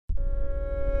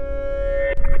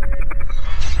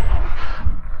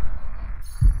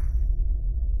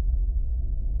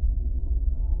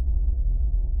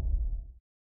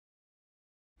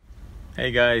Hey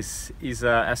guys, is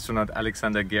astronaut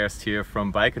Alexander Gerst here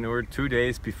from Baikonur 2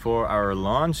 days before our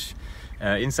launch.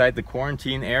 Inside the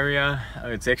quarantine area.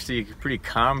 It's actually pretty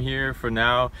calm here for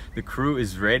now. The crew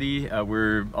is ready.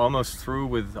 We're almost through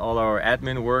with all our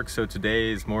admin work, so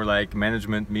today is more like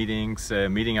management meetings,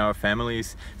 meeting our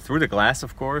families through the glass,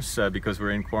 of course, because we're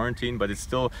in quarantine, but it's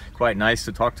still quite nice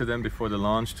to talk to them before the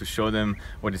launch, to show them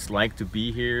what it's like to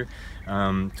be here.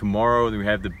 Tomorrow we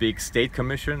have the big state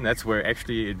commission. That's where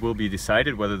actually it will be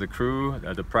decided whether the crew,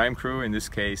 the prime crew, in this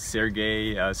case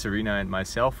Sergey, Serena and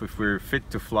myself, if we're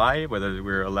fit to fly, whether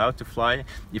we're allowed to fly.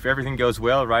 If everything goes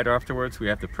well, right afterwards we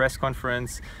have the press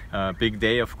conference, big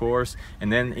day of course, and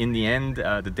then in the end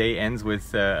the day ends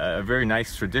with a very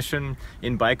nice tradition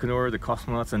in Baikonur. The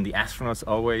cosmonauts and the astronauts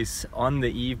always on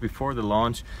the eve before the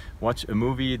launch watch a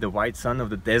movie, The White Sun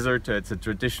of the Desert. It's a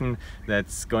tradition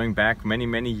that's going back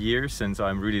many years, and so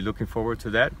I'm really looking forward to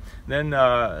that. Then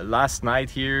last night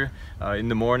here in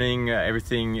the morning,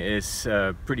 everything is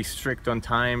pretty strict on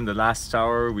time. The last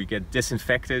hour we get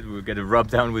disinfected, we get a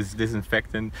rub down with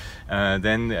disinfectant.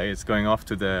 Then it's going off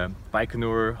to the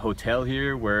Baikonur hotel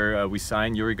here, where we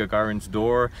sign Yuri Gagarin's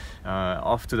door,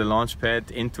 off to the launch pad,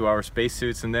 into our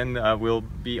spacesuits, and then we'll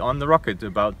be on the rocket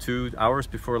about 2 hours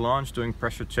before launch doing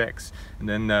pressure checks, and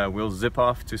then we'll zip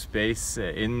off to space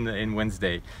in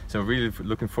Wednesday. So really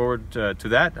looking forward to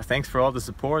that. Thanks for all the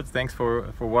support, thanks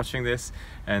for watching this,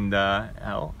 and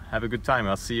I'll have a good time.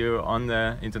 I'll see you on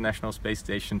the International Space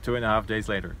Station 2.5 days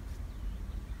later.